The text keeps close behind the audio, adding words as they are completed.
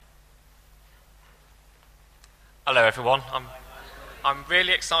Hello everyone, I'm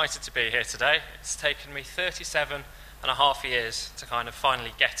really excited to be here today. It's taken me 37 and a half years to kind of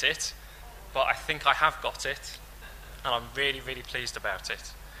finally get it, but I think I have got it, and I'm really, really pleased about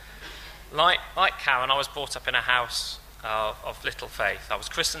it. Like Karen, I was brought up in a house of little faith. I was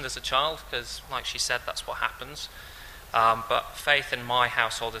christened as a child because, like she said, that's what happens. But faith in my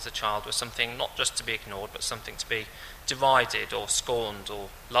household as a child was something not just to be ignored, but something to be derided or scorned or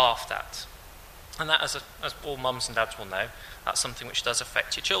laughed at. And that, as all mums and dads will know, that's something which does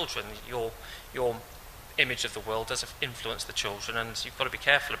affect your children. Your image of the world does influence the children, and you've got to be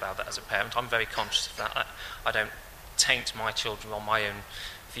careful about that as a parent. I'm very conscious of that. I don't taint my children on my own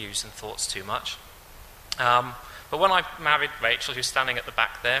views and thoughts too much. But when I married Rachel, who's standing at the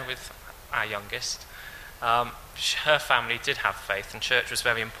back there with our youngest, her family did have faith, and church was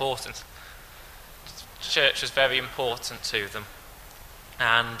very important. Church was very important to them.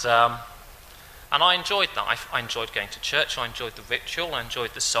 And I enjoyed that. I enjoyed going to church, I enjoyed the ritual, I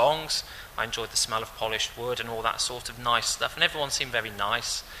enjoyed the songs, I enjoyed the smell of polished wood and all that sort of nice stuff, and everyone seemed very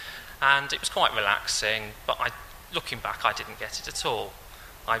nice, and it was quite relaxing, but looking back, I didn't get it at all.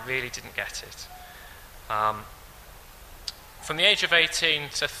 I really didn't get it. From the age of 18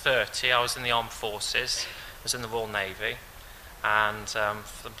 to 30, I was in the armed forces, I was in the Royal Navy, and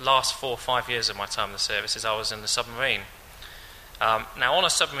for the last 4 or 5 years of my time in the services, I was in the submarine. Now, on a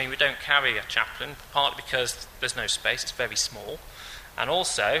submarine, we don't carry a chaplain, partly because there's no space, it's very small, and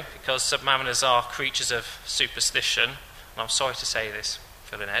also because submariners are creatures of superstition, and I'm sorry to say this,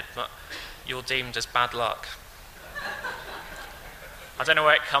 Phil and Ed, but you're deemed as bad luck. I don't know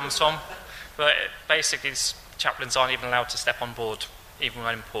where it comes from, but basically chaplains aren't even allowed to step on board, even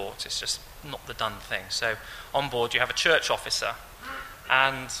when in port. It's just not the done thing. So on board you have a church officer,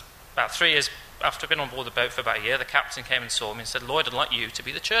 and about 3 years after I'd been on board the boat for about a year, the captain came and saw me and said, "Lloyd, I'd like you to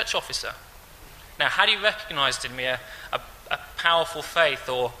be the church officer." Now, had he recognised in me a powerful faith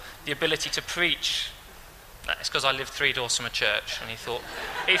or the ability to preach? It's because I lived 3 doors from a church, and he thought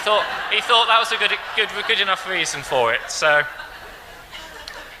that was a good enough reason for it. So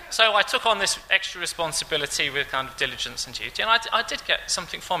I took on this extra responsibility with kind of diligence and duty, and I did get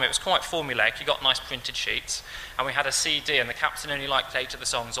something from it. It was quite formulaic. You got nice printed sheets, and we had a CD, and the captain only liked 8 of the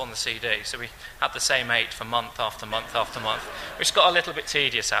songs on the CD, so we had the same 8 for month after month after month, which got a little bit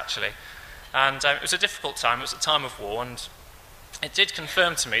tedious, actually. And it was a difficult time. It was a time of war, and it did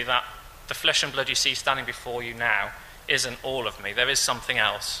confirm to me that the flesh and blood you see standing before you now isn't all of me. There is something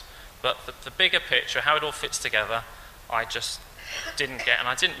else. But the bigger picture, how it all fits together, I just didn't get, and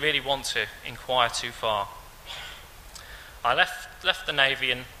I didn't really want to inquire too far. I left the Navy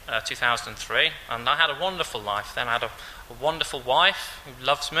in 2003, and I had a wonderful life then. I had a wonderful wife who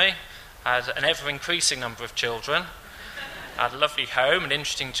loves me. I had an ever-increasing number of children. I had a lovely home, an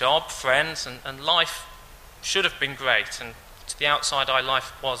interesting job, friends, and life should have been great, and to the outside eye,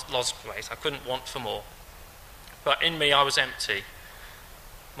 life was great. I couldn't want for more. But in me, I was empty.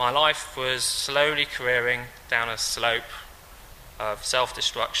 My life was slowly careering down a slope of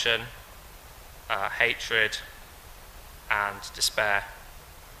self-destruction, hatred, and despair.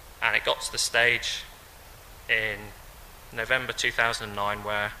 And it got to the stage in November 2009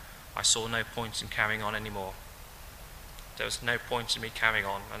 where I saw no point in carrying on anymore. There was no point in me carrying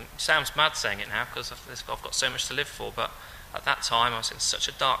on. And it sounds mad saying it now because I've got so much to live for, but at that time I was in such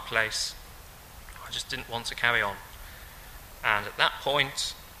a dark place, I just didn't want to carry on. And at that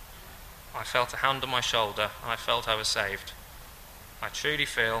point, I felt a hand on my shoulder, and I felt I was saved. I truly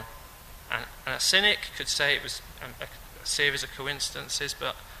feel, and a cynic could say it was a series of coincidences,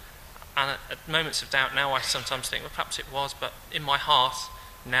 but at moments of doubt now I sometimes think, well, perhaps it was, but in my heart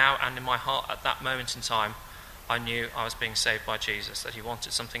now and in my heart at that moment in time, I knew I was being saved by Jesus, that he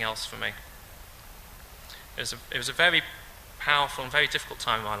wanted something else for me. It was a very powerful and very difficult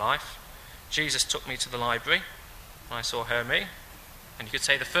time in my life. Jesus took me to the library, and I saw Hermie, and you could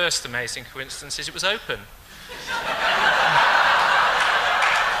say the first amazing coincidence is it was open.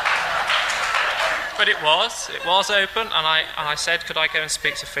 But it was open, and I said, could I go and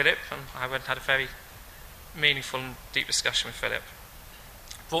speak to Philip? And I went and had a very meaningful and deep discussion with Philip.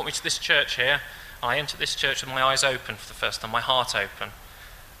 Brought me to this church here. I entered this church with my eyes open for the first time, my heart open.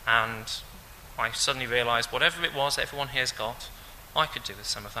 And I suddenly realised whatever it was everyone here's got, I could do with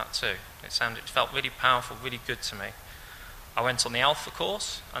some of that too. It felt really powerful, really good to me. I went on the Alpha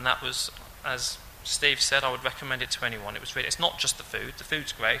course, and that was, as Steve said, I would recommend it to anyone. It's not just the food. The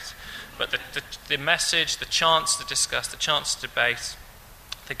food's great, but the message, the chance to discuss, the chance to debate,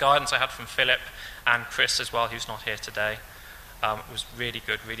 the guidance I had from Philip and Chris as well, who's not here today, was really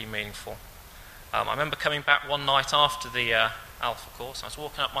good, really meaningful. I remember coming back one night after the Alpha course. I was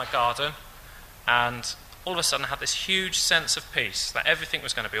walking up my garden, and all of a sudden I had this huge sense of peace, that everything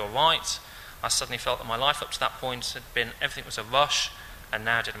was going to be all right. I suddenly felt that my life up to that point had been, everything was a rush, and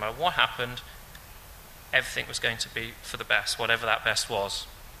now it didn't matter what happened, everything was going to be for the best, whatever that best was.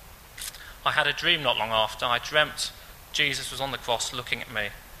 I had a dream not long after. I dreamt Jesus was on the cross looking at me,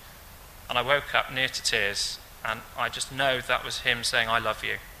 and I woke up near to tears, and I just know that was him saying, I love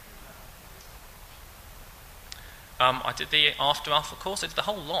you. I did the After Alpha course. I did the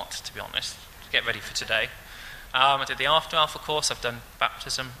whole lot, to be honest, to get ready for today. I did the After Alpha course. I've done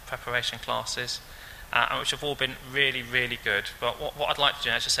baptism preparation classes, which have all been really, really good. But what I'd like to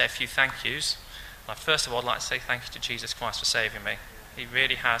do now is just say a few thank yous. First of all, I'd like to say thank you to Jesus Christ for saving me. He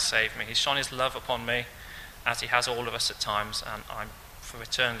really has saved me. He's shone his love upon me, as he has all of us at times, and I'm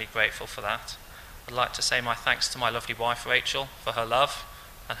eternally grateful for that. I'd like to say my thanks to my lovely wife, Rachel, for her love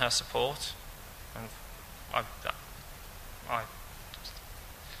and her support. And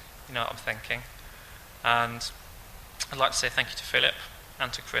you know what I'm thinking. And I'd like to say thank you to Philip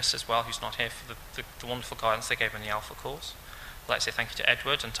and to Chris as well, who's not here, for the wonderful guidance they gave in the Alpha course. I'd like to say thank you to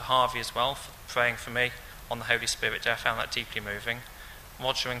Edward and to Harvey as well for praying for me on the Holy Spirit Day. I found that deeply moving.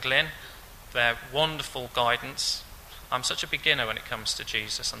 Roger and Glyn, their wonderful guidance. I'm such a beginner when it comes to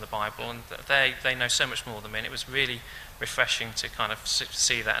Jesus and the Bible, and they know so much more than me, and it was really refreshing to kind of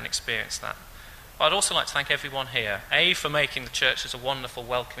see that and experience that. But I'd also like to thank everyone here, for making the church as a wonderful,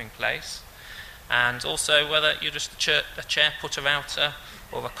 welcoming place, and also whether you're just a chair putter-outer,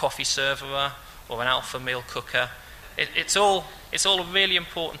 or a coffee server, or an alpha meal cooker. It's all a really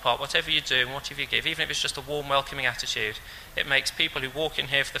important part. Whatever you do and whatever you give, even if it's just a warm, welcoming attitude, it makes people who walk in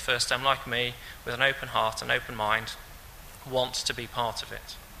here for the first time, like me, with an open heart and open mind, want to be part of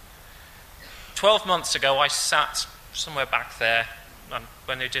it. 12 months ago, I sat somewhere back there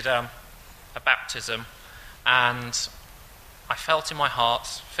when they did a baptism, and I felt in my heart,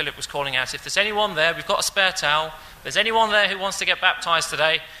 Philip was calling out, if there's anyone there, we've got a spare towel, if there's anyone there who wants to get baptised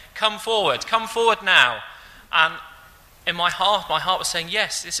today, come forward now. And in my heart was saying,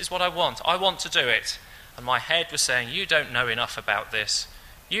 yes, this is what I want to do it. And my head was saying, you don't know enough about this,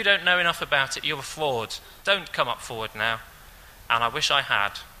 you don't know enough about it, you're a fraud, don't come up forward now. And I wish I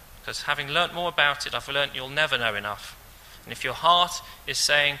had, because having learnt more about it, I've learnt you'll never know enough. And if your heart is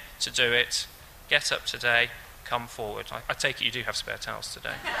saying to do it, get up today, come forward. I take it you do have spare towels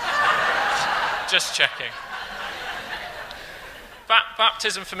today. Just checking.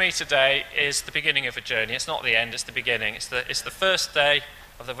 Baptism for me today is the beginning of a journey. It's not the end, it's the beginning. It's the first day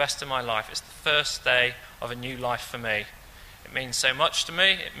of the rest of my life. It's the first day of a new life for me. It means so much to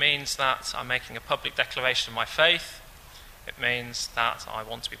me. It means that I'm making a public declaration of my faith. It means that I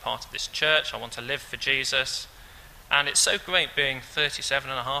want to be part of this church. I want to live for Jesus. And it's so great being 37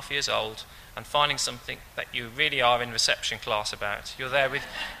 and a half years old and finding something that you really are in reception class about. You're there with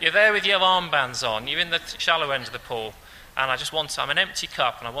your armbands on. You're in the shallow end of the pool. And I'm an empty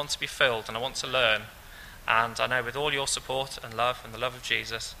cup, and I want to be filled, and I want to learn. And I know with all your support and love and the love of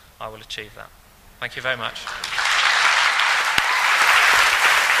Jesus, I will achieve that. Thank you very much.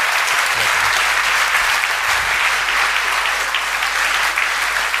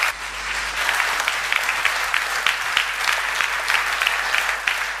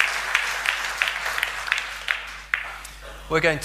 We're going